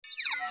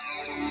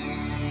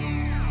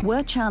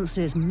Were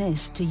chances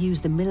missed to use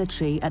the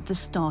military at the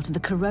start of the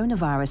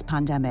coronavirus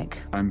pandemic?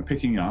 I'm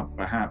picking up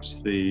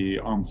perhaps the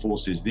armed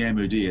forces, the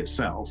MOD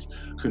itself,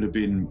 could have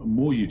been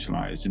more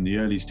utilised in the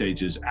early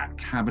stages at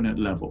cabinet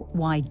level.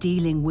 Why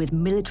dealing with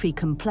military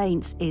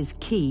complaints is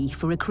key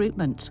for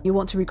recruitment. You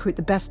want to recruit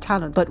the best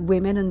talent, but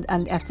women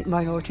and ethnic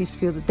minorities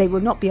feel that they will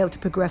not be able to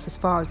progress as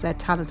far as their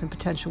talent and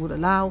potential will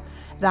allow.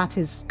 That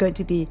is going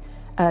to be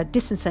a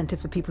disincentive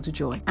for people to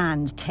join.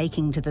 And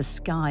taking to the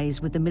skies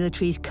with the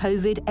military's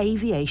COVID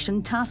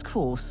Aviation Task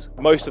Force.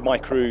 Most of my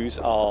crews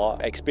are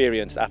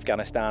experienced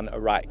Afghanistan,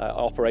 Iraq,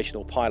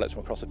 operational pilots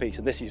from across the piece,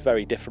 and this is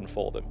very different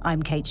for them.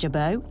 I'm Kate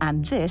Chabot,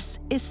 and this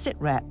is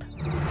SITREP.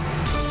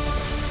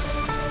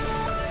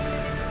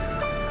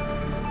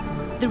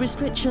 The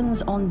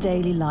restrictions on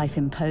daily life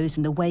imposed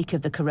in the wake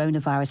of the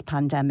coronavirus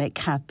pandemic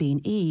have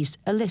been eased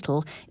a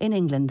little in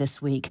England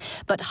this week,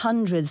 but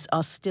hundreds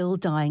are still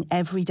dying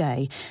every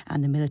day,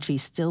 and the military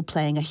is still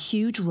playing a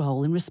huge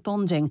role in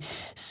responding.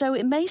 So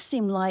it may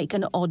seem like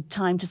an odd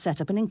time to set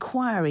up an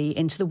inquiry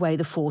into the way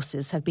the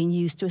forces have been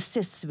used to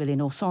assist civilian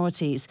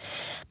authorities.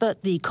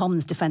 But the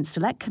Commons Defence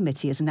Select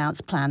Committee has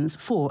announced plans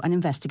for an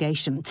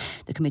investigation.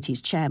 The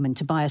committee's chairman,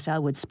 Tobias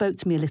Ellwood, spoke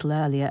to me a little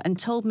earlier and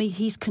told me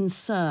he's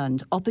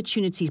concerned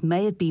opportunities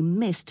may have been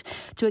missed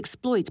to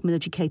exploit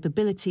military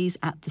capabilities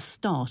at the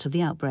start of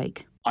the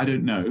outbreak. I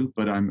don't know,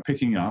 but I'm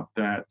picking up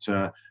that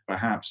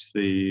perhaps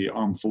the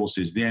armed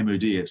forces, the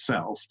MOD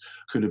itself,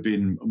 could have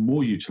been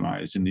more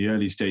utilised in the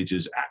early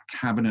stages at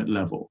cabinet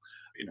level.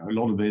 You know, a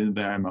lot of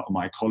them are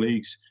my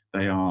colleagues.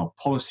 They are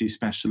policy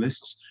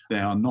specialists. They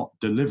are not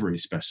delivery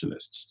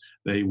specialists.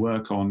 They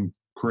work on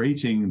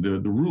creating the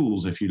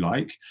rules, if you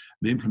like.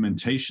 The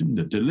implementation,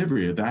 the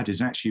delivery of that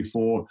is actually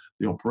for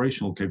the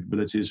operational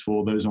capabilities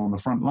for those on the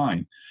front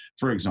line.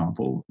 For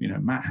example,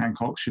 Matt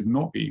Hancock should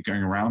not be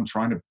going around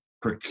trying to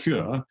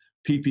procure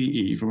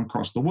PPE from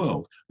across the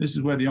world. This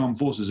is where the armed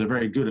forces are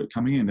very good at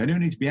coming in. They don't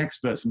need to be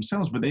experts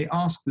themselves, but they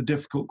ask the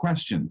difficult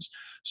questions.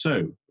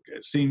 So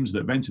it seems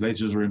that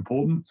ventilators are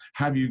important.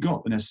 Have you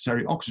got the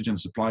necessary oxygen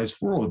supplies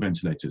for all the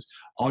ventilators?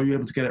 Are you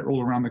able to get it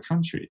all around the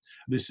country?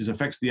 This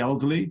affects the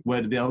elderly.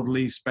 Where do the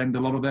elderly spend a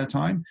lot of their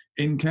time?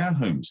 In care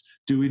homes.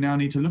 Do we now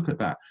need to look at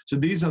that? So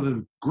these are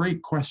the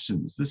great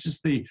questions. This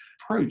is the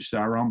approach that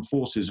our armed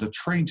forces are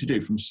trained to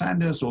do, from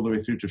Sandhurst all the way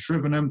through to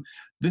Shrivenham.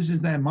 This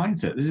is their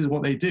mindset. This is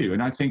what they do.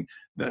 And I think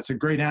that's a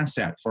great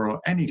asset for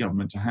any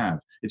government to have.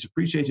 It's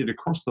appreciated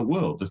across the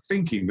world,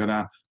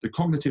 the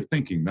cognitive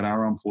thinking that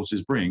our armed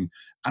forces bring.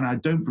 And I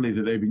don't believe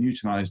that they've been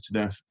utilised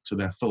to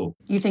their full.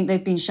 You think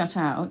they've been shut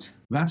out?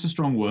 That's a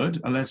strong word.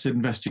 Let's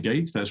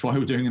investigate. That's why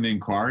we're doing the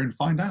inquiry and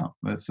find out.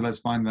 Let's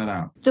find that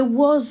out. There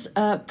was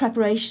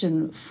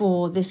preparation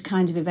for this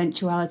kind of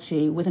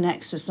eventuality with an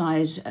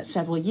exercise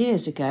several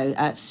years ago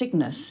at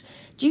Cygnus.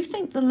 Do you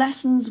think the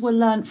lessons were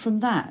learnt from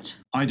that?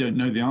 I don't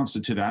know the answer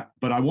to that,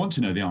 but I want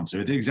to know the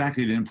answer. It's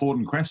exactly the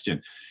important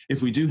question.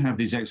 If we do have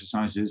these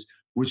exercises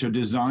which are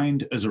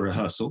designed as a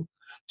rehearsal,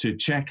 to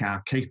check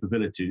our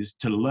capabilities,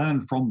 to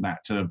learn from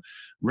that, to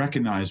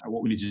recognise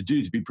what we need to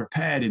do to be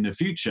prepared in the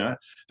future,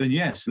 then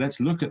yes, let's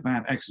look at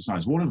that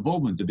exercise. What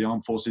involvement did the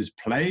armed forces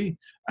play,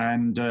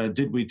 and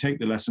did we take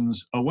the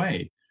lessons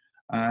away?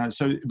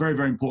 So very,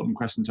 very important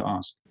question to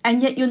ask.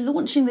 And yet you're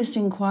launching this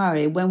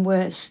inquiry when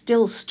we're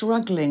still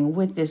struggling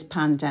with this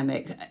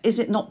pandemic. Is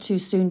it not too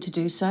soon to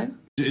do so?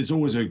 It's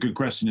always a good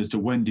question as to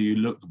when do you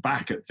look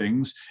back at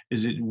things?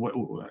 Is it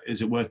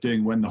worth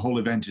doing when the whole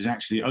event is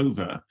actually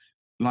over?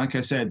 Like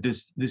I said,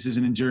 this is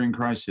an enduring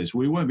crisis.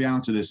 We won't be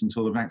out of this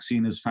until the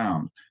vaccine is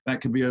found.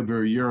 That could be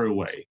over a year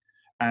away.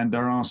 And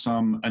there are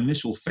some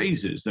initial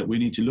phases that we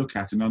need to look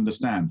at and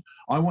understand.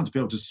 I want to be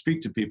able to speak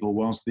to people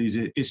whilst these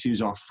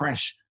issues are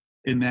fresh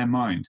in their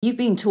mind. You've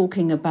been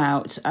talking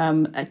about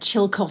a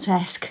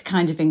Chilcot-esque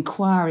kind of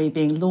inquiry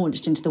being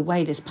launched into the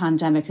way this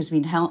pandemic has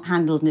been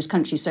handled in this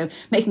country. So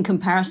making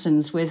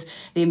comparisons with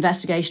the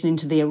investigation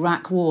into the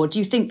Iraq war, do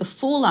you think the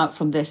fallout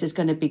from this is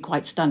going to be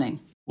quite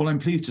stunning? Well, I'm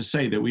pleased to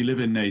say that we live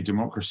in a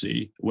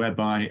democracy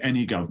whereby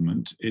any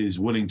government is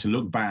willing to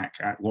look back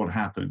at what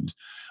happened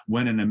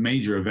when a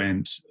major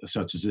event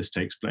such as this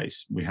takes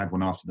place. We had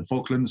one after the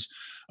Falklands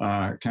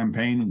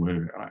campaign,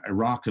 with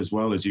Iraq as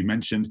well, as you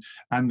mentioned,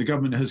 and the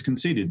government has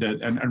conceded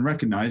that and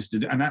recognised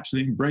and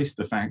absolutely embraced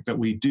the fact that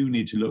we do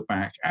need to look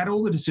back at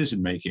all the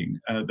decision-making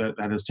that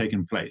has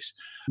taken place.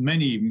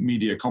 Many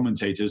media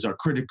commentators are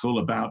critical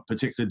about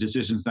particular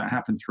decisions that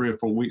happened 3 or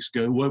 4 weeks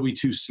ago. Were we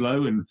too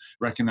slow in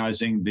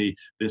recognising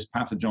this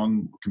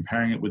pathogen,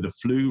 comparing it with the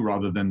flu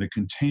rather than the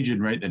contagion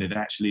rate that it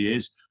actually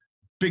is?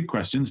 Big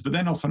questions, but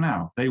they're not for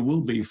now. They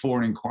will be for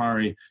an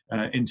inquiry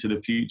into the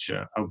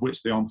future, of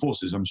which the armed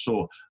forces, I'm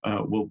sure,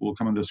 will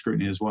come under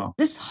scrutiny as well.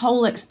 This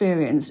whole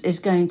experience is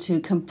going to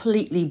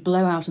completely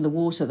blow out of the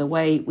water the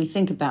way we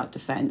think about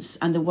defence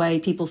and the way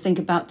people think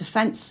about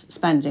defence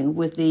spending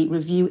with the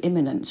review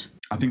imminent.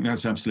 I think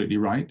that's absolutely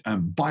right.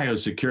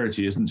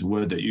 Biosecurity isn't a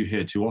word that you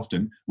hear too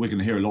often. We're going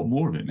to hear a lot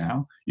more of it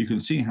now. You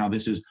can see how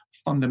this has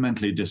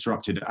fundamentally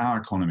disrupted our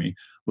economy,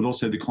 but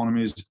also the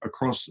economies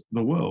across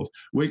the world.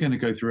 We're going to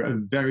go through a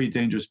very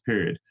dangerous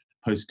period.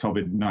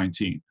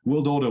 post-COVID-19.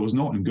 World order was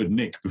not in good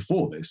nick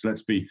before this.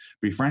 Let's be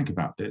frank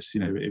about this.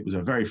 It was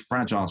a very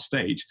fragile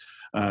state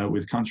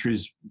with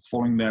countries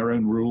following their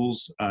own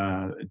rules,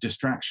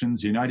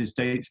 distractions. The United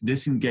States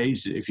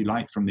disengaged, if you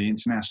like, from the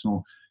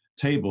international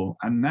table.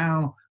 And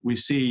now we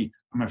see,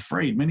 I'm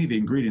afraid, many of the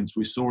ingredients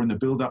we saw in the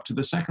build-up to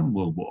the Second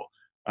World War.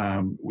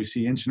 We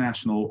see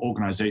international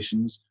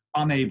organizations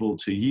unable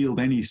to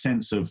yield any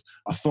sense of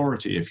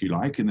authority, if you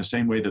like, in the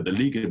same way that the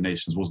League of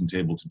Nations wasn't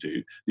able to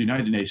do. The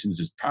United Nations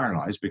is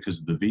paralyzed because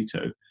of the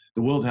veto.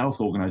 The World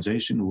Health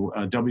Organization,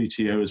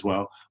 WTO as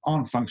well,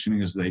 aren't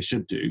functioning as they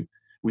should do.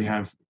 We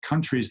have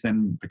countries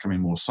then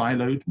becoming more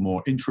siloed,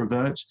 more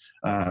introvert,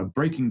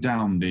 breaking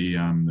down the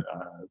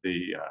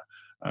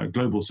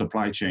global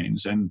supply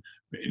chains, and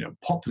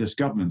populist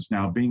governments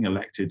now being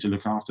elected to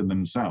look after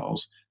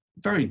themselves.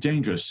 Very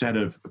dangerous set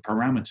of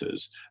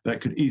parameters that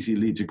could easily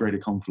lead to greater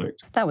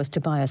conflict. That was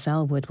Tobias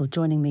Ellwood. Well,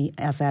 joining me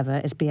as ever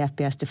is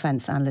BFBS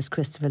defence analyst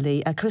Christopher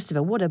Lee.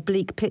 Christopher, what a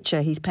bleak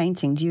picture he's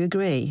painting. Do you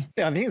agree?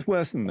 Yeah, I think it's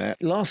worse than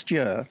that. Last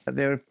year,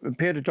 there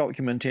appeared a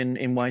document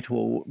in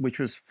Whitehall which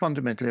was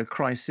fundamentally a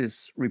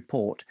crisis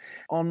report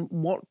on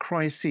what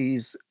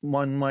crises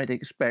one might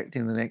expect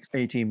in the next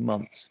 18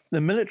 months.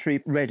 The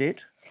military read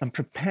it and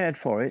prepared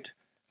for it,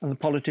 and the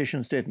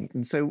politicians didn't.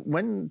 And so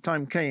when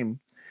time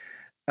came,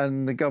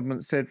 and the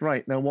government said,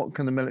 right, now what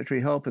can the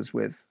military help us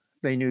with?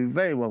 They knew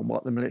very well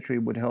what the military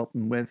would help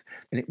them with,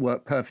 and it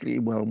worked perfectly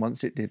well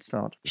once it did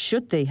start.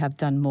 Should they have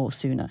done more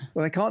sooner?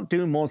 Well, they can't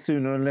do more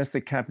sooner unless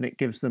the Cabinet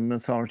gives them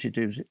authority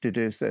to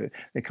do so.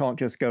 They can't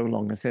just go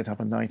along and set up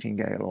a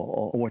Nightingale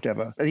or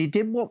whatever. They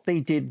did what they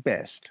did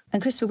best.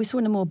 And Christopher, we saw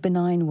in a more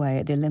benign way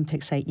at the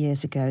Olympics 8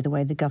 years ago, the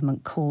way the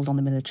government called on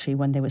the military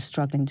when they were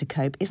struggling to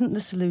cope. Isn't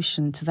the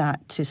solution to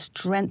that to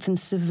strengthen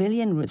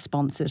civilian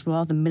responses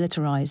rather than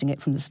militarising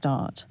it from the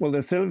start? Well,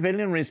 the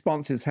civilian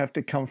responses have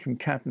to come from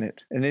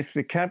Cabinet. And if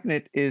the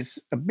Cabinet is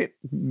a bit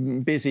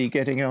busy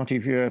getting out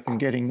of Europe and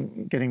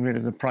getting rid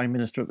of the Prime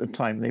Minister at the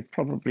time,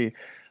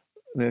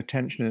 their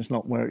attention is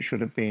not where it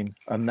should have been.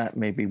 And that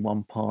may be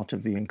one part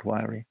of the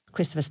inquiry.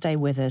 Christopher, stay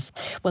with us.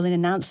 Well, in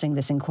announcing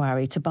this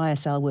inquiry,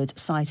 Tobias Ellwood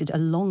cited a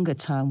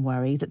longer-term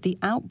worry that the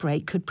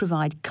outbreak could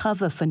provide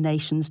cover for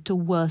nations to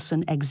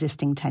worsen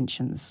existing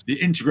tensions.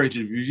 The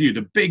integrated review,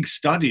 the big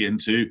study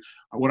into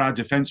what our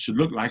defence should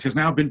look like, has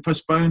now been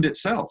postponed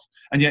itself.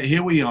 And yet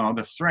here we are,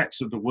 the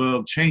threats of the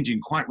world changing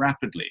quite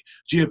rapidly,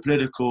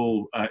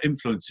 geopolitical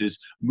influences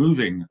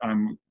moving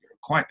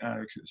quite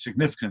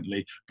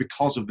significantly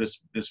because of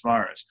this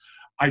virus.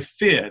 I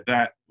fear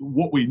that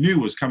what we knew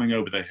was coming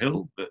over the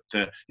hill,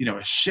 that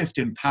a shift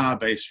in power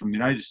base from the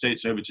United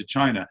States over to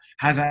China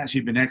has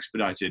actually been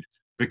expedited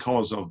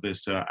because of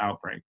this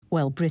outbreak.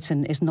 Well,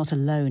 Britain is not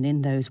alone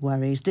in those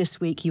worries.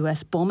 This week,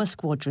 US bomber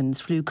squadrons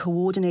flew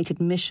coordinated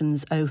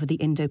missions over the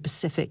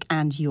Indo-Pacific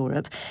and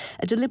Europe,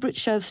 a deliberate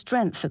show of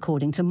strength,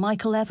 according to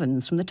Michael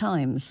Evans from The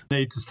Times.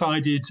 They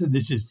decided,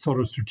 this is sort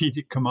of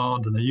Strategic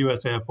Command and the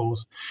US Air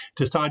Force,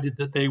 decided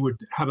that they would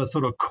have a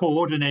sort of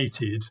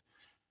coordinated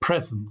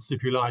presence,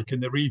 if you like, in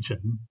the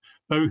region,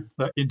 both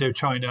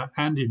Indochina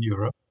and in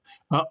Europe,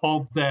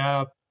 of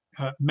their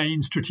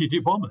main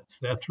strategic bombers,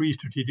 their 3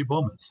 strategic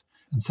bombers.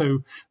 And so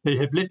they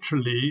have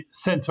literally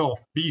sent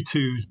off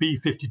B-2s,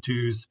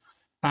 B-52s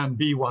and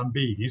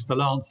B-1Bs, the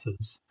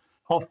Lancers,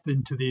 off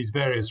into these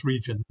various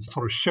regions,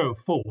 sort of show of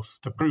force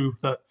to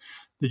prove that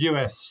the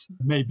US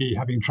may be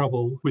having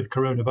trouble with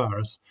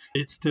coronavirus.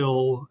 It's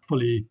still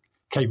fully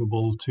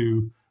capable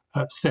to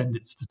send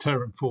its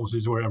deterrent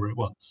forces wherever it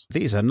wants.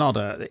 These are not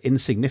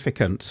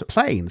insignificant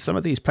planes. Some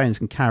of these planes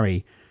can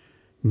carry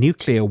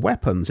nuclear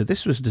weapons. If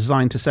this was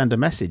designed to send a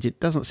message, it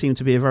doesn't seem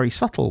to be a very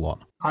subtle one.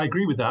 I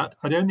agree with that.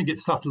 I don't think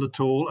it's subtle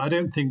at all. I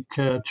don't think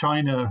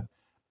China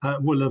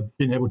will have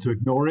been able to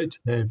ignore it.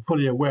 They're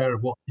fully aware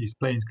of what these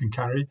planes can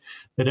carry.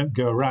 They don't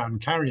go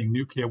around carrying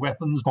nuclear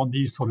weapons on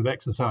these sort of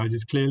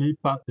exercises, clearly,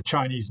 but the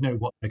Chinese know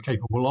what they're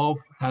capable of,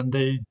 and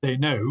they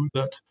know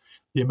that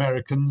the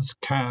Americans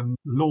can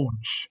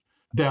launch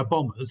their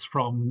bombers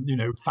from,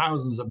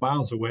 thousands of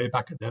miles away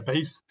back at their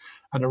base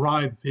and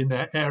arrive in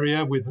their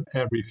area with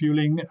air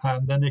refueling,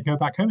 and then they go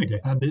back home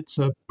again. And it's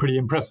pretty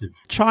impressive.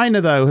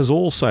 China, though, has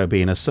also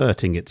been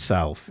asserting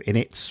itself in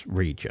its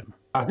region.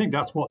 I think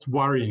that's what's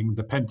worrying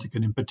the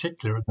Pentagon in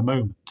particular at the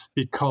moment,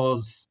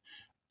 because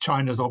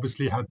China's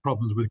obviously had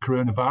problems with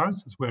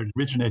coronavirus. That's where it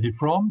originated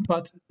from.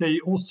 But they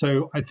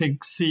also, I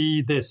think,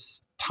 see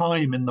this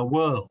time in the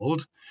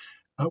world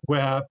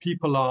where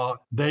people are,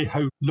 they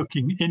hope,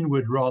 looking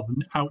inward rather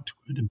than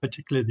outward, in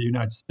particular the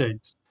United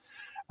States,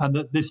 and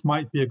that this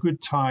might be a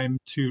good time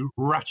to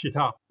ratchet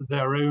up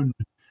their own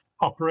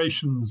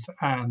operations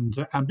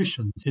and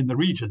ambitions in the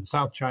region,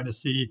 South China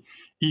Sea,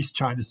 East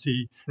China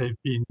Sea. They've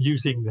been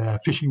using their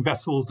fishing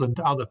vessels and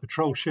other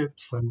patrol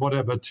ships and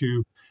whatever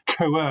to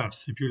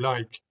coerce, if you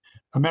like,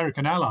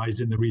 American allies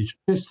in the region.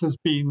 This has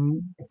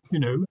been,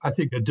 I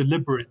think, a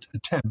deliberate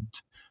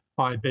attempt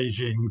by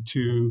Beijing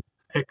to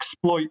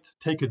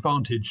take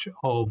advantage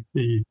of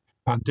the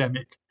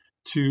pandemic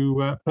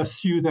to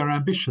pursue their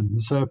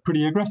ambitions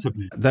pretty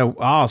aggressively. There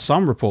are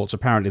some reports,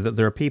 apparently, that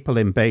there are people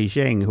in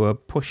Beijing who are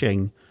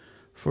pushing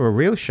for a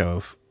real show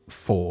of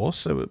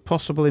force, a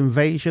possible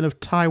invasion of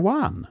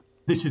Taiwan.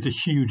 This is a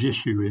huge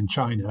issue in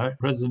China.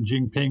 President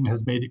Jinping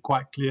has made it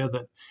quite clear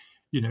that,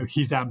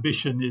 his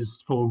ambition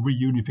is for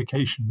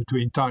reunification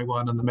between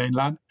Taiwan and the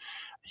mainland.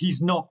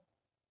 He's not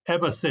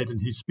ever said in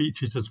his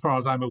speeches, as far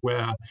as I'm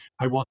aware,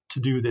 I want to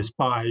do this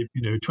by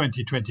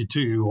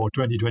 2022 or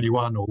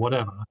 2021 or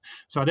whatever.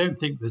 So I don't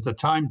think there's a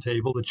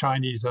timetable. The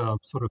Chinese are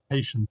sort of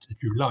patient,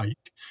 if you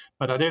like,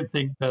 but I don't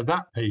think they're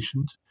that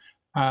patient.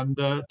 And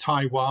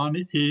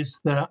Taiwan is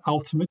their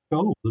ultimate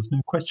goal. There's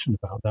no question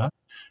about that.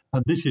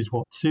 And this is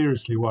what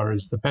seriously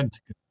worries the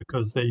Pentagon,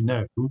 because they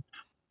know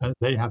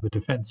they have a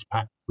defense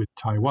pact with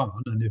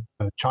Taiwan. And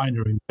if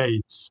China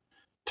invades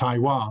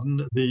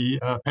Taiwan, the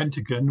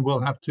Pentagon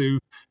will have to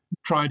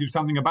try to do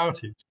something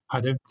about it.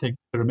 I don't think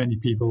there are many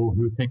people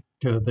who think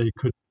they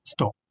could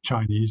stop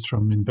Chinese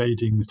from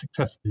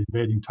successfully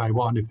invading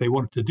Taiwan if they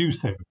wanted to do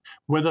so.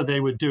 Whether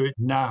they would do it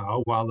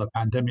now while the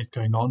pandemic is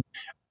going on,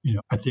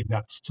 I think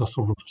that's a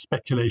sort of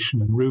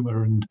speculation and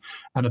rumor and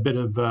a bit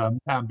of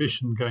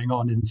ambition going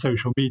on in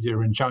social media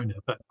in China.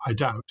 But I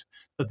doubt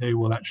that they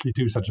will actually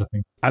do such a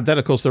thing. And then,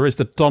 of course, there is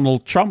the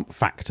Donald Trump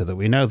factor, that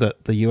we know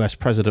that the US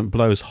president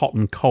blows hot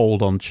and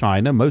cold on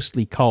China,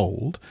 mostly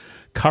cold,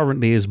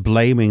 currently is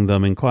blaming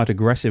them in quite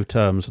aggressive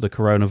terms for the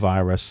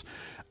coronavirus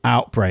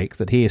outbreak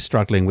that he is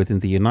struggling with in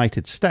the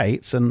United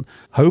States, and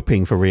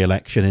hoping for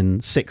re-election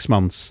in 6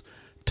 months'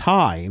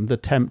 time. The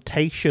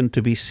temptation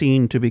to be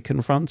seen to be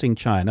confronting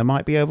China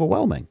might be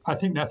overwhelming. I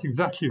think that's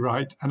exactly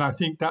right. And I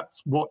think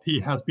that's what he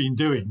has been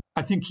doing.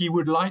 I think he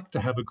would like to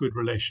have a good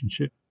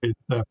relationship with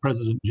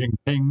President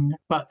Jinping,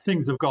 but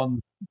things have gone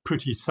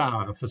pretty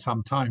sour for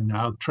some time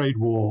now. The trade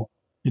war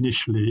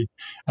initially,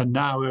 and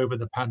now over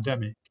the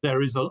pandemic,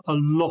 there is a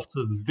lot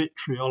of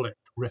vitriolic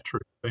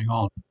rhetoric going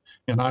on.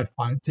 And I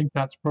think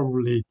that's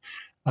probably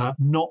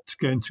not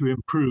going to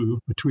improve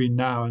between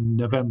now and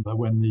November,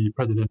 when the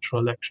presidential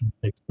election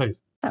takes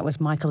place. That was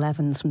Michael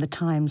Evans from The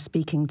Times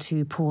speaking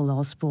to Paul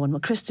Osborne. Well,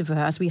 Christopher,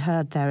 as we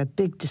heard there, a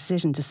big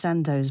decision to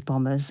send those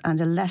bombers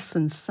and a less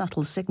than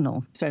subtle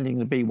signal. Sending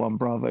the B-1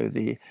 Bravo,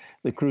 the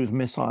cruise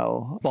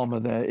missile bomber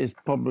there, is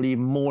probably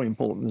even more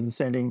important than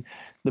sending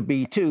the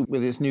B-2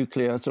 with its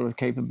nuclear sort of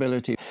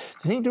capability.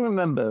 The thing to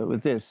remember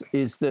with this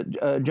is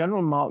that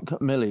General Mark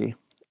Milley,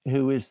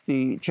 who is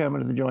the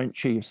chairman of the Joint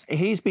Chiefs,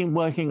 he's been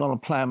working on a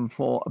plan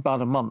for about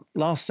a month.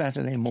 Last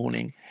Saturday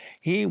morning,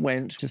 he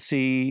went to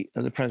see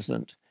the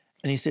president,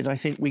 and he said, I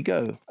think we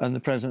go. And the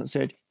president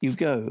said, you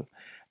go.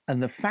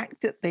 And the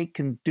fact that they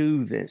can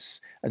do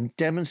this and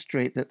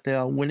demonstrate that they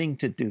are willing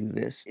to do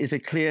this is a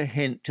clear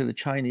hint to the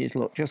Chinese,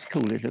 look, just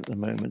cool it at the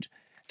moment.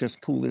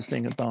 Just cool this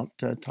thing about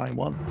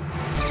Taiwan.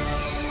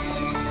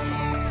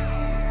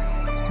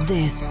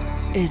 This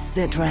is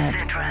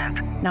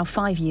SITREP. Now,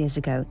 5 years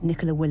ago,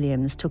 Nicola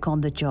Williams took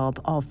on the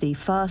job of the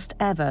first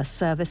ever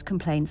Service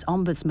Complaints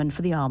Ombudsman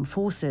for the Armed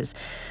Forces.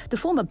 The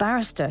former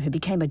barrister who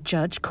became a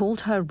judge called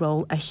her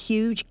role a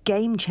huge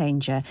game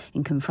changer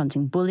in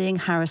confronting bullying,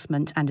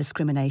 harassment and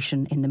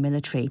discrimination in the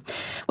military.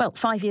 Well,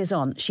 5 years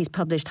on, she's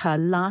published her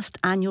last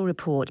annual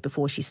report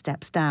before she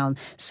steps down,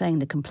 saying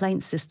the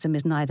complaint system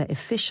is neither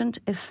efficient,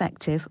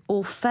 effective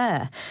or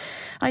fair.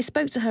 I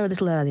spoke to her a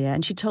little earlier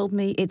and she told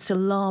me it's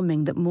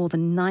alarming that more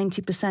than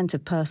 90%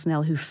 of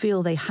personnel who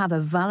feel they have a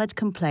valid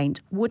complaint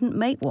wouldn't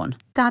make one.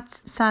 That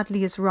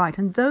sadly is right.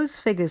 And those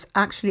figures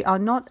actually are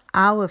not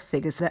our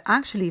figures. They're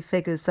actually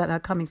figures that are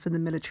coming from the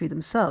military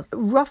themselves.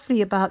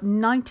 Roughly about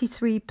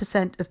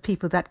 93% of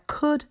people that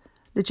could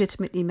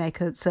legitimately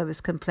make a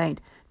service complaint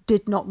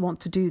did not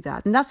want to do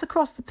that. And that's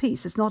across the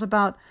piece. It's not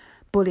about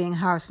bullying,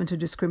 harassment or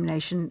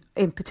discrimination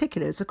in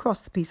particular. It's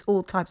across the piece,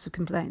 all types of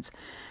complaints.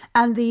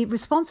 And the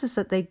responses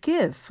that they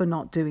give for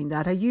not doing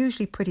that are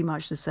usually pretty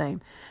much the same.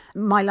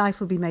 My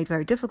life will be made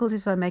very difficult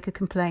if I make a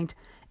complaint.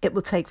 It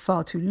will take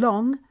far too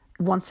long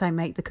once I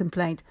make the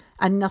complaint,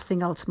 and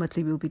nothing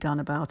ultimately will be done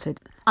about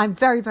it. I'm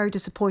very, very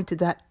disappointed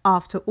that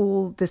after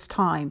all this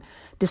time,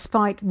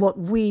 despite what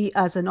we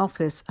as an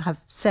office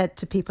have said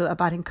to people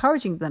about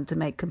encouraging them to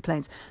make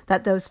complaints,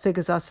 that those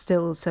figures are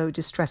still so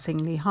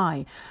distressingly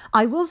high.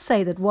 I will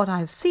say that what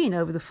I've seen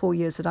over the 4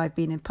 years that I've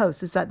been in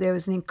post is that there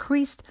is an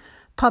increased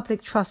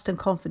public trust and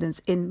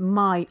confidence in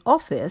my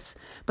office,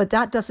 but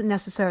that doesn't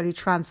necessarily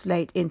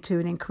translate into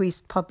an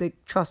increased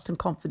public trust and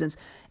confidence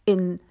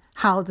in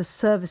how the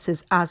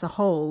services as a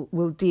whole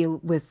will deal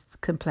with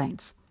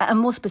complaints. And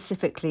more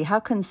specifically, how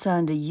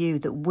concerned are you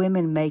that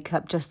women make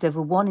up just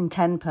over 1 in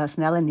 10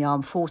 personnel in the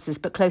armed forces,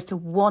 but close to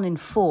 1 in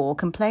 4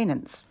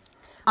 complainants?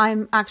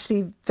 I'm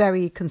actually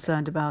very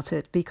concerned about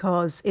it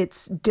because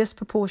it's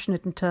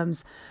disproportionate in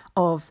terms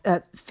of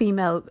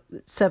female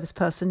service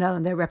personnel,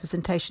 and their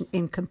representation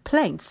in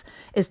complaints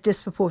is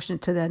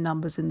disproportionate to their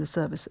numbers in the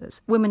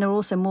services. Women are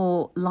also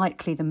more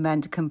likely than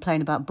men to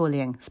complain about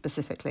bullying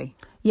specifically.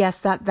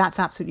 Yes, that's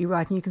absolutely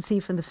right. And you can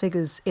see from the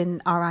figures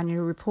in our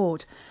annual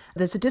report,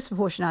 there's a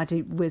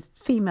disproportionality with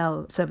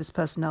female service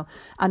personnel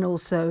and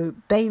also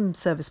BAME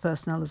service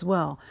personnel as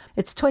well.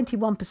 It's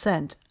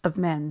 21% of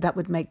men that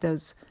would make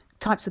those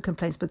types of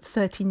complaints, but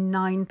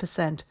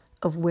 39%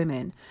 of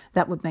women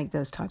that would make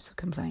those types of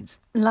complaints.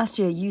 Last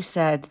year, you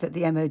said that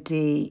the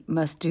MOD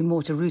must do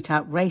more to root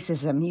out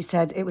racism. You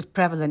said it was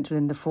prevalent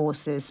within the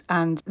forces,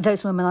 and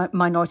those with a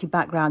minority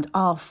background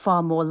are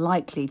far more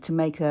likely to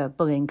make a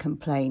bullying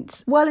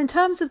complaint. Well, in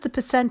terms of the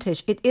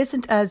percentage, it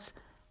isn't as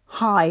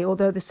high,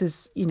 although this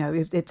is,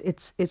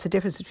 it's a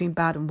difference between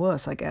bad and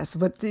worse, I guess.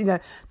 But,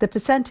 the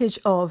percentage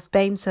of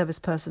BAME service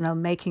personnel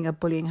making a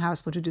bullying,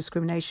 harassment or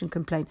discrimination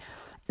complaint,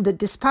 the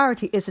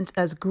disparity isn't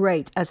as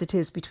great as it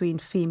is between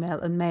female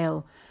and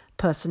male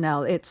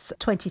personnel. It's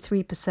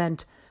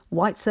 23%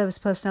 white service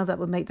personnel that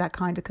would make that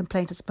kind of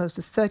complaint as opposed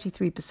to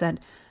 33%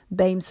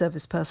 BAME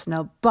service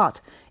personnel.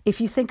 But if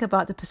you think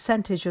about the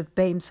percentage of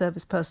BAME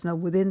service personnel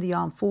within the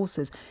armed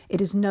forces, it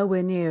is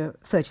nowhere near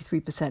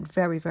 33%,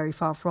 very, very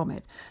far from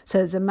it. So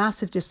there's a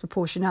massive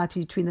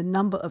disproportionality between the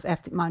number of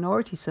ethnic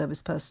minority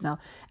service personnel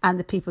and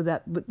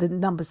the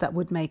numbers that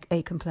would make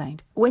a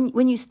complaint.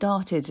 When you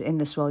started in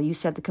this role, you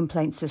said the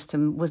complaint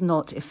system was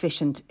not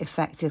efficient,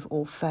 effective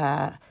or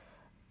fair.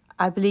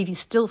 I believe you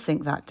still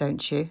think that,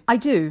 don't you? I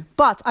do.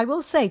 But I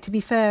will say, to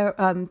be fair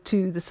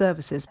to the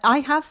services, I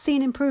have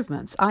seen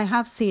improvements. I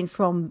have seen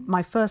from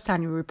my first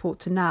annual report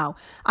to now,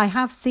 I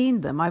have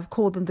seen them. I've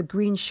called them the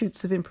green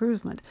shoots of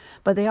improvement,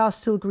 but they are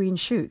still green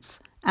shoots.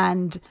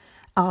 And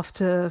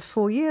after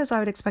 4 years, I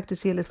would expect to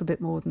see a little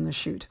bit more than a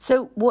shoot.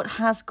 So what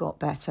has got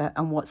better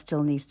and what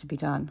still needs to be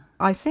done?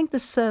 I think the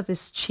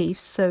service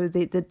chiefs, so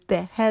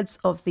the heads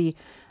of the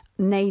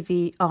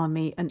Navy,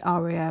 Army and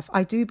RAF,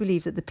 I do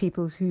believe that the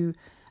people who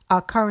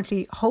are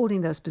currently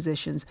holding those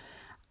positions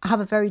have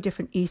a very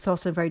different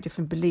ethos and very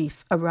different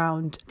belief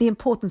around the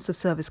importance of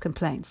service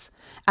complaints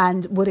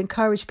and would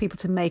encourage people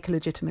to make a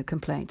legitimate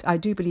complaint. I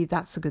do believe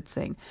that's a good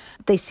thing.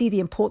 They see the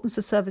importance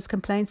of service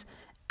complaints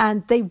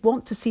and they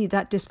want to see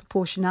that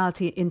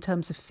disproportionality in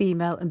terms of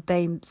female and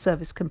BAME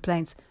service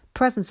complaints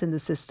presence in the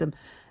system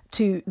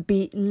to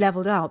be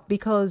levelled out,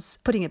 because,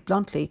 putting it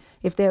bluntly,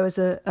 if there is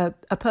a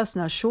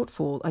personnel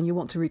shortfall and you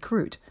want to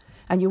recruit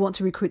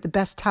the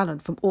best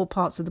talent from all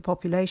parts of the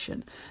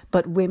population,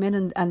 but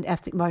women and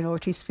ethnic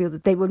minorities feel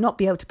that they will not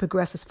be able to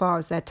progress as far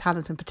as their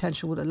talent and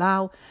potential would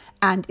allow,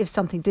 and if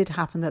something did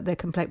happen that their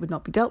complaint would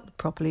not be dealt with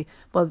properly,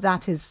 well,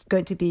 that is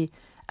going to be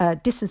a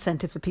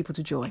disincentive for people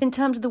to join. In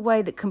terms of the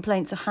way that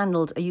complaints are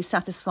handled, are you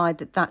satisfied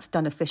that that's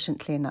done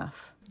efficiently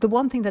enough? The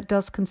one thing that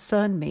does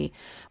concern me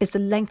is the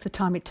length of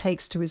time it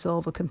takes to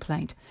resolve a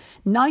complaint.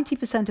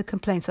 90% of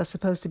complaints are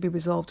supposed to be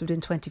resolved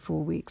within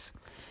 24 weeks.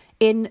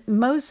 In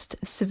most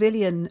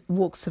civilian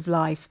walks of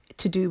life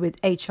to do with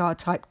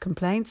HR-type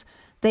complaints,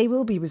 they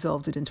will be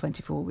resolved within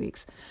 24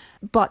 weeks.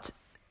 But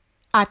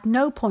at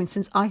no point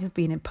since I have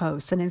been in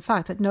post, and in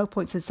fact at no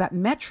point since that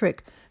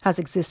metric has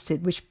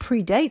existed, which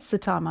predates the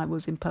time I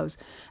was in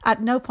post,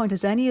 at no point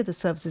has any of the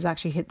services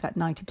actually hit that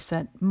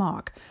 90%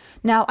 mark.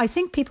 Now, I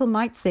think people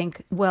might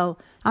think, well,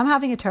 I'm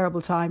having a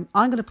terrible time,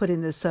 I'm going to put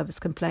in this service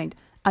complaint.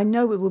 I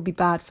know it will be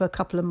bad for a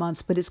couple of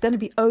months, but it's going to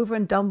be over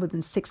and done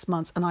within 6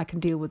 months and I can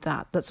deal with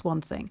that. That's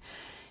one thing.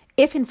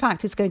 If in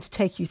fact it's going to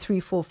take you 3,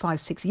 4, 5,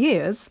 6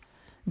 years,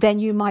 then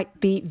you might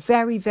be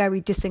very, very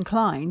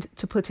disinclined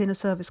to put in a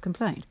service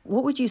complaint.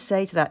 What would you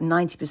say to that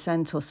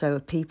 90% or so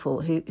of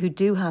people who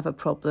do have a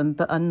problem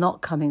but are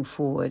not coming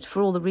forward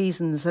for all the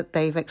reasons that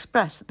they've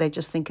expressed, that they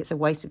just think it's a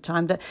waste of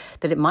time, that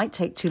it might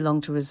take too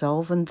long to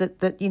resolve and that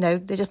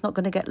they're just not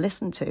going to get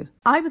listened to?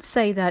 I would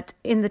say that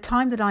in the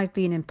time that I've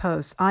been in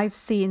post, I've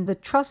seen the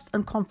trust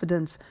and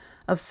confidence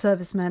of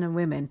servicemen and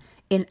women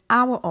in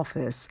our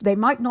office. They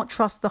might not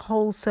trust the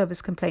whole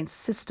service complaints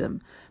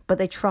system, but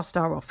they trust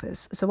our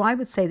office. So I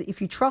would say that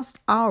if you trust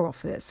our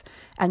office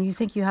and you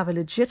think you have a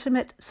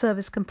legitimate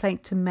service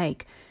complaint to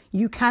make,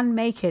 you can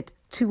make it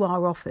to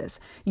our office.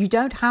 You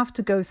don't have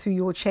to go through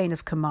your chain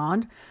of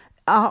command.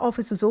 Our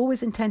office was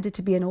always intended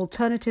to be an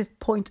alternative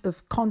point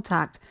of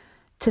contact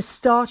to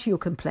start your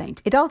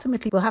complaint. It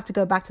ultimately will have to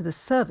go back to the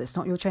service,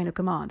 not your chain of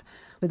command,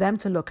 for them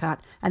to look at,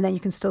 and then you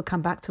can still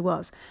come back to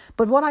us.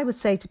 But what I would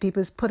say to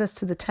people is put us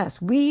to the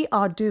test. We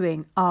are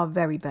doing our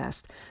very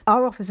best.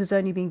 Our office has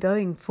only been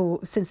going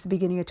since the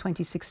beginning of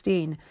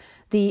 2016.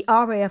 The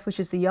RAF,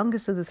 which is the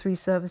youngest of the three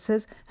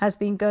services, has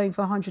been going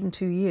for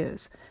 102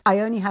 years. I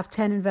only have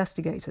 10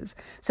 investigators.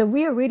 So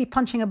we are really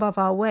punching above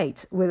our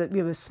weight.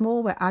 We're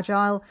small, we're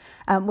agile,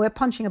 we're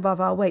punching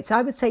above our weight. So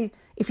I would say,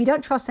 if you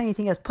don't trust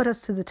anything else, put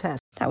us to the test.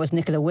 That was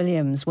Nicola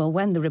Williams. Well,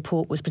 when the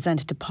report was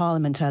presented to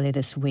Parliament earlier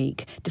this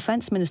week,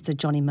 Defence Minister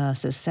Johnny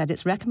Mercer said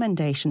its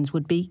recommendations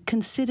would be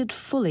considered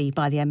fully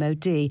by the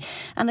MOD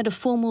and that a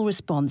formal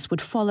response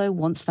would follow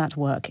once that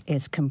work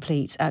is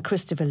complete.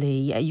 Christopher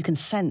Lee, you can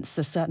sense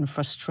a certain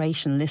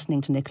frustration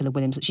listening to Nicola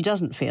Williams that she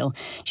doesn't feel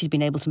she's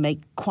been able to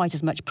make quite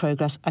as much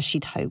progress as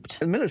she'd hoped.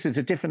 The military is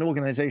a different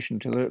organisation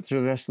to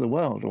the rest of the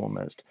world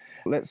almost.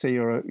 Let's say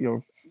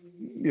you're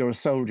a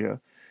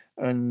soldier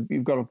and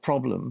you've got a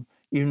problem.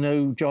 You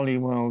know jolly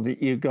well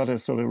that you've got to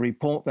sort of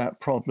report that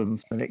problem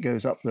and it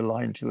goes up the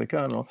line to the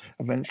colonel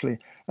eventually.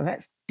 And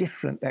that's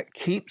different. That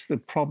keeps the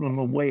problem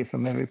away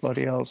from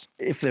everybody else.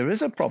 If there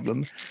is a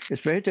problem,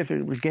 it's very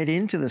difficult to get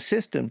into the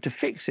system to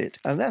fix it.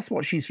 And that's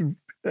what she's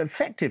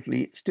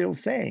effectively still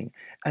saying.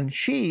 And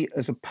she,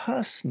 as a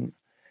person,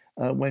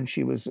 when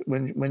she was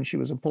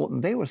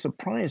important, they were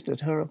surprised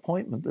at her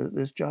appointment,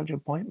 this judge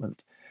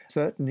appointment,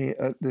 certainly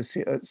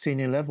at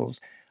senior levels.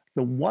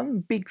 The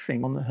one big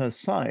thing on her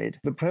side,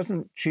 the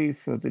present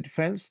chief of the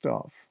defence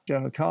staff,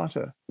 General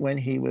Carter, when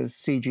he was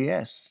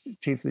CGS,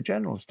 chief of the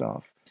general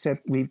staff, said,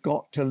 we've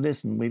got to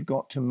listen. We've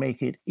got to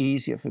make it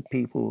easier for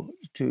people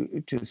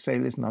to say,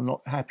 listen, I'm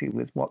not happy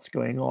with what's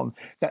going on.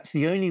 That's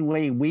the only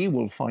way we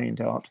will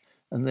find out.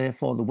 And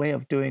therefore, the way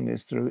of doing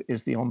this through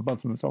is the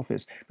Ombudsman's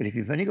office. But if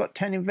you've only got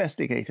 10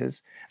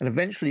 investigators, and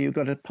eventually you've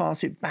got to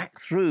pass it back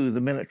through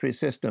the military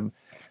system,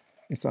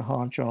 it's a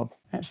hard job.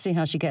 Let's see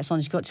how she gets on.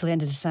 She's got till the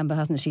end of December,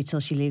 hasn't she, till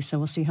she leaves, so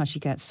we'll see how she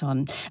gets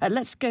on.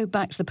 Let's go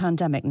back to the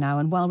pandemic now,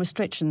 and while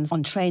restrictions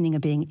on training are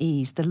being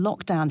eased, the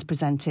lockdowns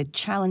presented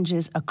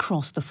challenges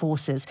across the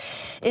forces.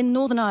 In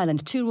Northern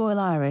Ireland, 2 Royal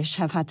Irish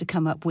have had to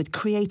come up with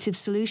creative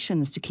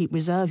solutions to keep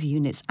reserve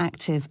units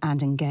active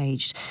and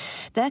engaged.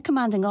 Their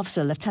commanding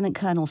officer, Lieutenant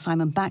Colonel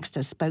Simon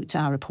Baxter, spoke to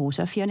our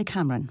reporter, Fiona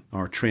Cameron.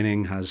 Our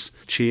training has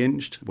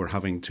changed. We're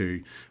having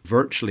to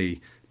virtually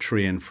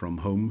train from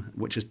home,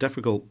 which is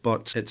difficult,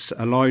 but it's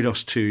allowed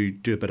us to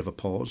do a bit of a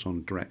pause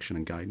on direction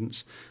and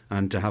guidance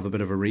and to have a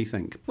bit of a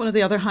rethink. One of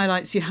the other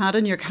highlights you had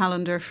in your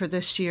calendar for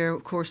this year,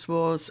 of course,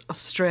 was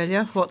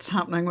Australia. What's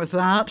happening with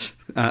that?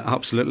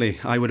 Absolutely.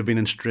 I would have been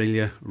in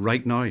Australia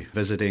right now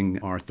visiting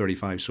our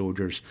 35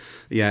 soldiers.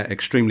 Yeah,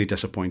 extremely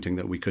disappointing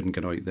that we couldn't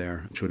get out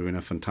there, which would have been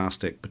a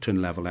fantastic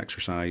platoon level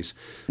exercise.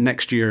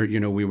 Next year,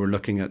 we were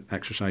looking at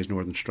Exercise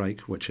Northern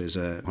Strike, which is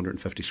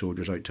 150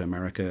 soldiers out to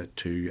America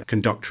to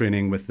conduct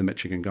training with the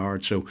Michigan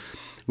Guard. So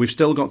we've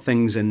still got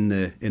things in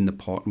the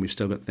pot and we've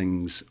still got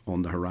things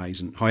on the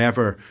horizon.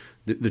 However,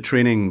 the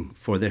training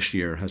for this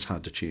year has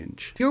had to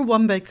change. Your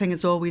one big thing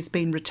has always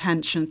been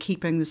retention,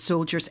 keeping the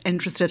soldiers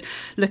interested,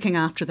 looking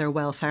after their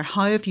welfare.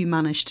 How have you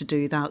managed to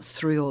do that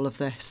through all of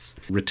this?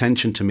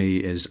 Retention to me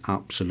is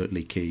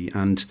absolutely key.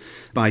 And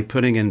by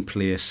putting in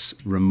place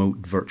remote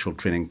virtual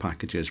training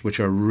packages, which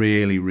are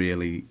really,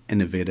 really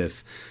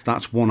innovative,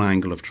 that's one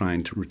angle of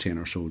trying to retain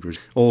our soldiers.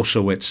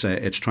 Also, it's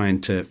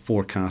trying to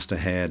forecast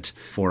ahead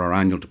for our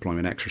annual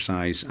deployment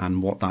exercise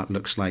and what that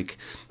looks like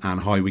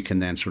and how we can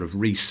then sort of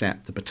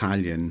reset the battalion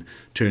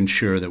to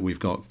ensure that we've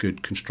got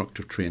good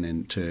constructive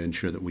training to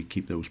ensure that we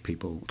keep those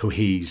people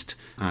cohesed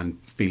and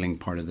feeling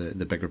part of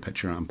the bigger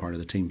picture and part of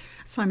the team.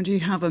 Simon, do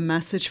you have a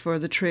message for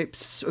the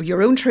troops, or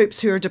your own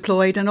troops who are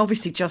deployed, and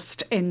obviously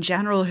just in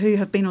general who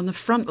have been on the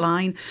front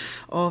line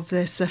of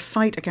this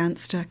fight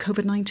against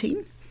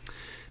COVID-19?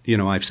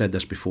 I've said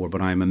this before,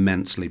 but I'm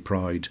immensely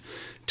proud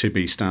to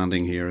be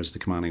standing here as the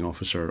commanding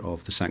officer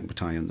of the 2nd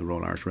Battalion, the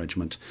Royal Irish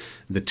Regiment.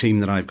 The team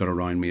that I've got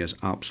around me is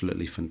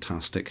absolutely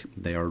fantastic.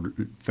 They are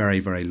very,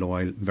 very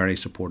loyal, very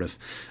supportive.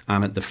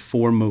 And at the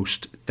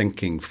foremost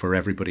thinking for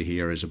everybody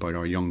here is about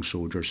our young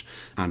soldiers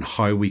and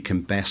how we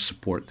can best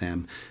support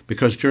them.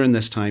 Because during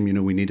this time,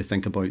 we need to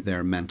think about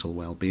their mental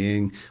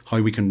well-being,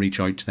 how we can reach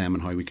out to them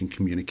and how we can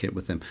communicate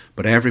with them.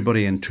 But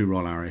everybody in 2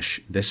 Royal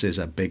Irish, this is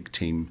a big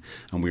team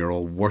and we are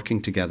all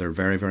working together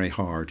very, very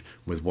hard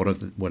with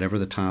whatever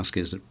the task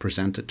is that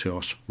present it to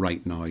us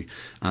right now,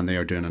 and they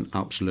are doing an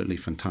absolutely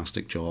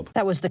fantastic job.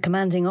 That was the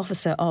commanding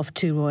officer of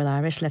 2 Royal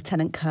Irish,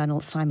 Lieutenant Colonel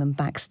Simon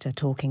Baxter,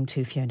 talking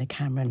to Fiona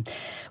Cameron.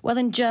 Well,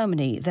 in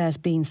Germany, there's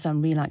been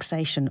some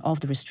relaxation of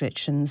the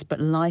restrictions, but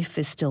life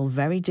is still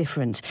very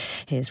different.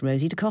 Here's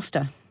Rosie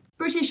DaCosta.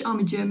 British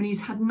Army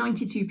Germany's had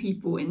 92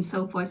 people in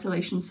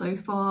self-isolation so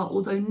far,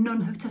 although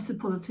none have tested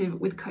positive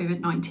with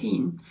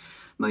COVID-19.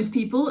 Most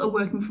people are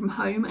working from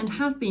home and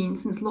have been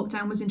since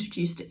lockdown was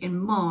introduced in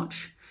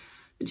March.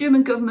 The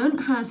German government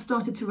has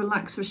started to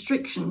relax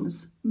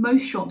restrictions.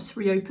 Most shops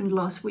reopened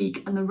last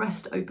week and the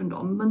rest opened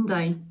on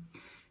Monday.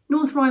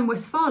 North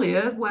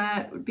Rhine-Westphalia,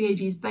 where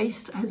BAG is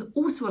based, has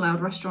also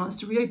allowed restaurants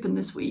to reopen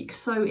this week,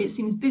 so it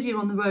seems busier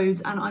on the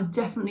roads, and I've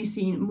definitely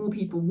seen more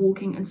people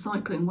walking and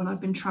cycling when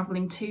I've been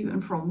travelling to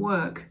and from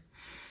work.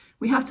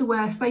 We have to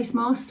wear face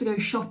masks to go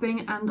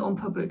shopping and on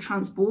public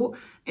transport.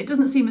 It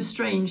doesn't seem as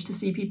strange to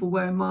see people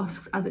wearing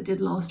masks as it did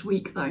last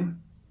week, though.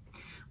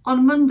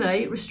 On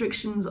Monday,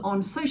 restrictions on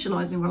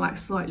socialising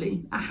relaxed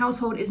slightly. A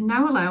household is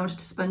now allowed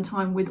to spend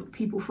time with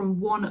people from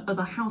one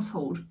other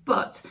household,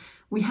 but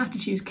we have to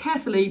choose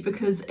carefully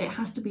because it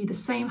has to be the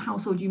same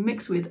household you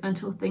mix with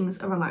until things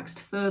are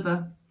relaxed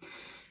further.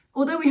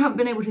 Although we haven't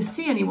been able to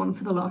see anyone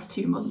for the last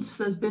 2 months,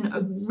 there's been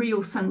a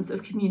real sense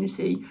of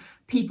community.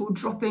 People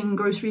dropping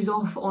groceries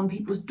off on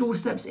people's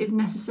doorsteps if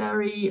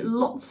necessary,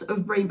 lots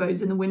of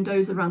rainbows in the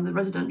windows around the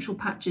residential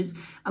patches,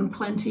 and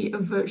plenty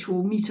of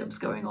virtual meetups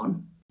going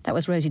on. That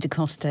was Rosie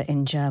DaCosta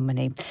in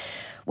Germany.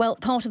 Well,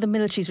 part of the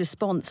military's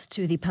response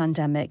to the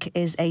pandemic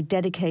is a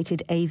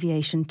dedicated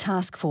aviation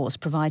task force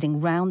providing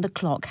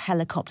round-the-clock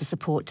helicopter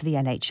support to the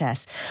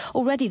NHS.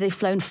 Already they've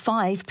flown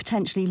 5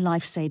 potentially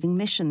life-saving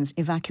missions,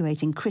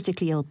 evacuating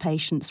critically ill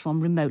patients from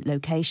remote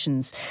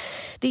locations.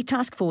 The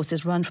task force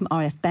is run from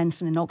RAF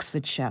Benson in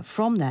Oxfordshire.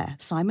 From there,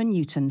 Simon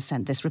Newton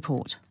sent this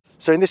report.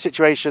 So in this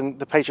situation,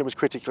 the patient was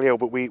critically ill,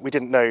 but we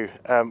didn't know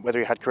whether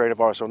he had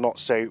coronavirus or not,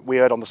 so we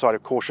erred on the side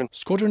of caution.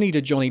 Squadron leader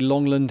Johnny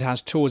Longland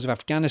has tours of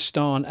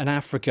Afghanistan and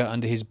Africa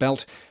under his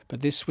belt, but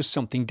this was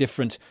something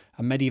different.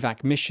 A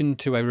Medivac mission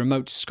to a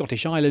remote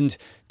Scottish island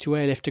to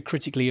airlift a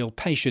critically ill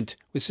patient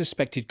with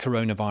suspected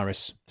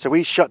coronavirus. So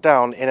we shut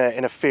down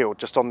in a field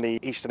just on the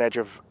eastern edge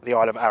of the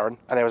Isle of Arran,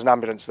 and there was an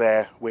ambulance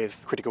there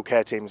with critical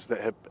care teams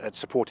that had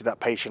supported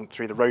that patient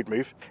through the road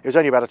move. It was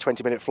only about a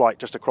 20-minute flight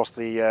just across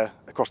the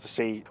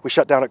sea. We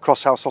shut down at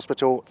Cross House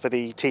Hospital for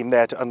the team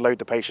there to unload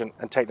the patient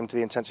and take them to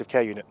the intensive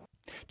care unit.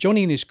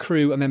 Johnny and his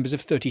crew are members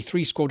of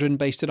 33 Squadron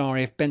based at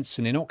RAF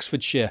Benson in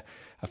Oxfordshire.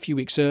 A few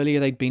weeks earlier,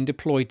 they'd been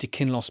deployed to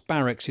Kinloss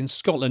Barracks in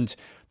Scotland,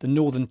 the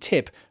northern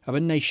tip of a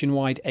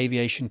nationwide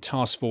aviation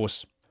task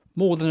force.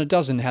 More than a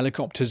dozen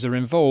helicopters are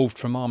involved,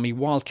 from Army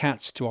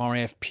Wildcats to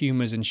RAF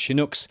Pumas and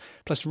Chinooks,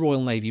 plus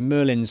Royal Navy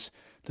Merlins.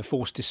 The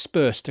force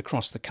dispersed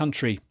across the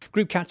country.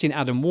 Group Captain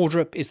Adam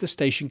Wardrop is the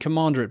station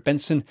commander at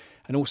Benson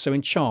and also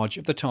in charge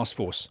of the task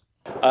force.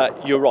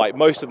 You're right,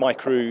 most of my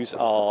crews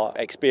are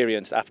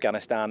experienced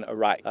Afghanistan,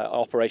 Iraq,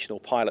 operational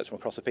pilots from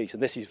across the piece,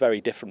 and this is very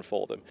different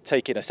for them.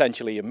 Taking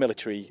essentially a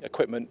military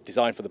equipment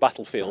designed for the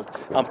battlefield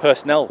and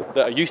personnel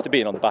that are used to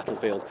being on the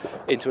battlefield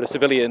into a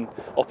civilian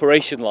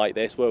operation like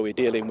this, where we're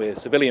dealing with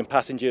civilian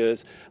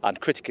passengers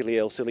and critically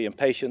ill civilian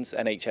patients,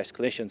 NHS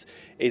clinicians,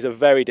 is a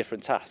very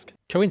different task.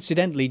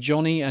 Coincidentally,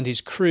 Johnny and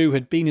his crew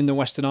had been in the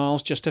Western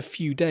Isles just a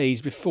few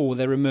days before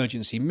their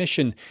emergency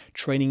mission,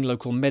 training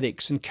local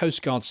medics and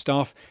Coast Guard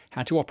staff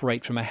how to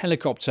operate from a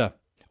helicopter.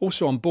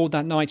 Also on board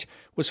that night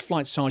was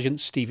Flight Sergeant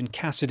Stephen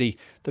Cassidy,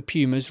 the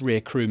Puma's rear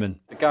crewman.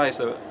 The guys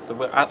that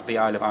were at the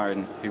Isle of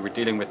Arran who were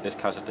dealing with this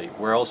casualty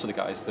were also the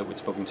guys that we'd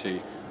spoken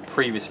to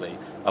previously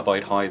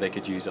about how they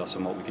could use us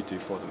and what we could do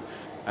for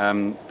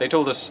them. They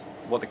told us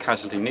what the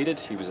casualty needed.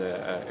 He was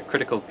a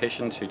critical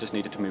patient who just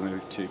needed to be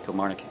moved to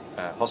Kilmarnock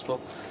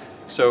Hospital.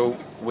 So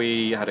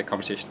we had a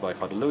conversation about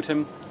how to load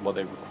him, what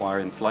they require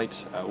in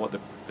flight, what the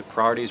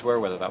priorities were,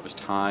 whether that was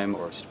time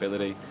or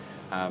stability.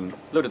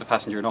 Loaded the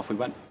passenger and off we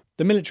went.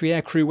 The military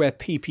aircrew wear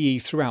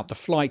PPE throughout the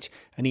flight,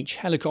 and each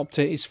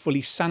helicopter is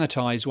fully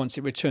sanitised once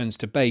it returns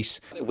to base.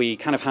 We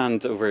kind of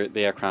hand over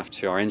the aircraft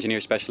to our engineer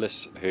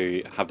specialists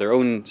who have their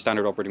own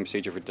standard operating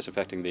procedure for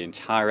disinfecting the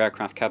entire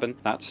aircraft cabin.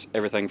 That's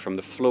everything from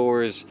the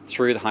floors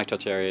through the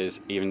high-touch areas,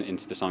 even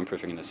into the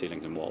soundproofing in the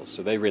ceilings and walls.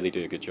 So they really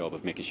do a good job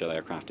of making sure the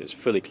aircraft is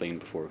fully clean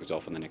before it goes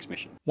off on the next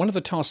mission. One of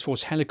the task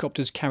force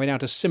helicopters carried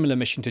out a similar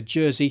mission to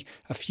Jersey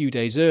a few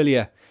days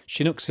earlier.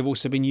 Chinooks have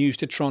also been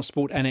used to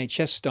transport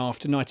NHS staff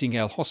to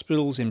Nightingale hospitals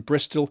in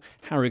Bristol,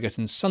 Harrogate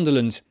and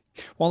Sunderland.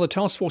 While the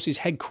task force is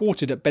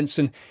headquartered at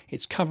Benson,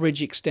 its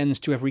coverage extends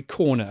to every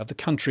corner of the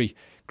country.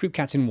 Group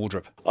Captain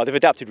Wardrop. They've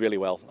adapted really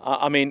well.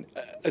 I mean,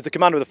 as the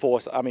commander of the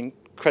force, I'm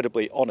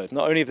incredibly honoured.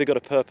 Not only have they got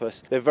a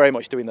purpose, they're very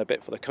much doing their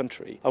bit for the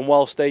country. And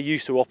whilst they're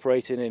used to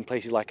operating in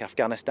places like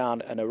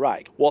Afghanistan and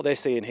Iraq, what they're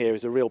seeing here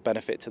is a real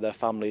benefit to their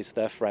families,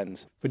 their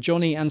friends. For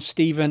Johnny and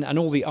Stephen and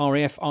all the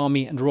RAF,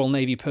 Army and Royal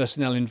Navy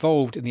personnel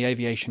involved in the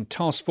aviation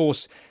task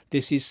force,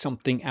 this is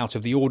something out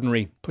of the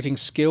ordinary, putting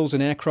skills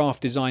and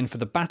aircraft designed for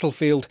the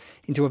battlefield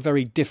into a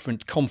very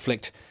different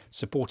conflict,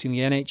 supporting the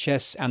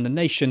NHS and the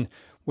nation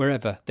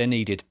wherever they're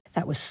needed.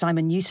 That was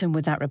Simon Newton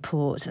with that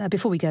report.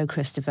 Before we go,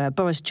 Christopher,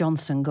 Boris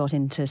Johnson got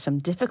into some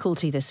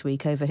difficulty this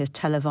week over his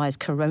televised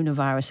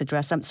coronavirus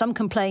address. Some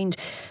complained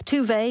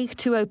too vague,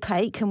 too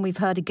opaque, and we've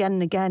heard again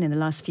and again in the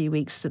last few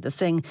weeks that the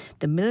thing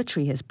the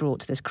military has brought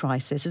to this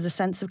crisis is a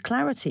sense of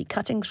clarity,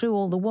 cutting through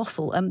all the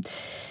waffle.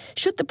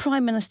 Should the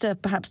Prime Minister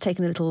have perhaps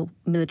taken a little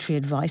military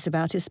advice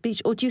about his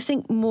speech, or do you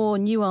think more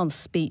nuanced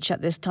speech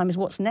at this time is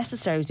what's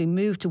necessary as we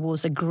move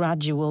towards a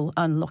gradual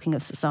unlocking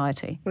of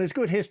society? Well, there's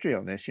good history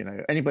on this, you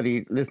know.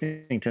 Anybody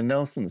listening to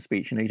Nelson's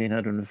speech in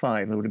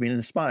 1805 would have been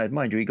inspired.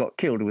 Mind you, he got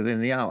killed within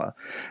the hour.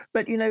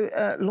 But, you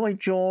know, Lloyd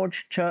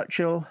George,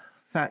 Churchill,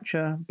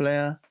 Thatcher,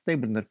 Blair, they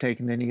wouldn't have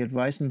taken any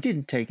advice and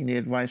didn't take any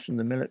advice from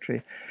the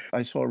military.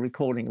 I saw a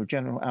recording of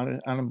General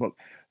Alan Brooke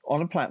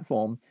on a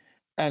platform,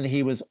 and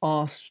he was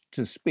asked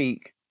to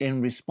speak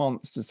in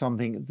response to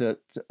something that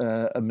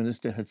a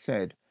minister had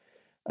said.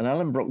 And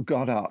Alan Brooke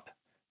got up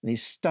and he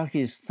stuck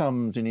his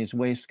thumbs in his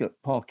waistcoat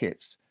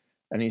pockets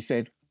and he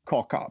said,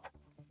 "Cock up,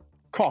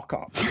 cock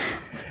up."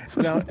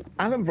 Now,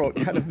 Alan Brooke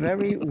had a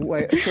very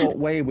short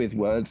way with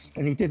words,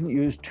 and he didn't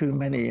use too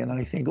many. And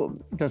I think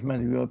it doesn't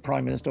matter if you're a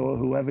Prime Minister or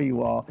whoever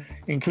you are,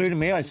 including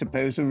me, I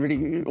suppose, who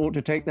really ought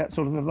to take that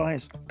sort of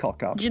advice.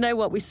 Cock up. Do you know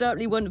what? We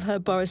certainly wouldn't have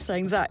heard Boris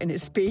saying that in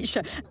his speech.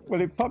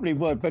 Well, it probably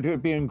would, but it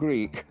would be in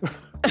Greek.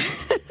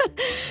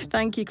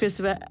 Thank you,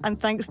 Christopher, and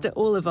thanks to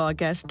all of our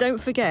guests. Don't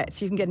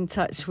forget, you can get in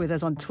touch with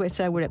us on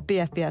Twitter. We're at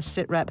BFBS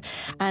SitRep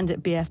and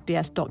at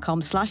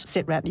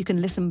bfbs.com/sitrep. You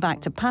can listen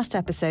back to past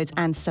episodes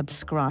and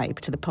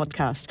subscribe to the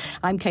podcast.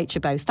 I'm Kate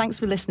Chabot. Thanks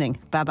for listening.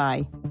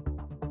 Bye-bye.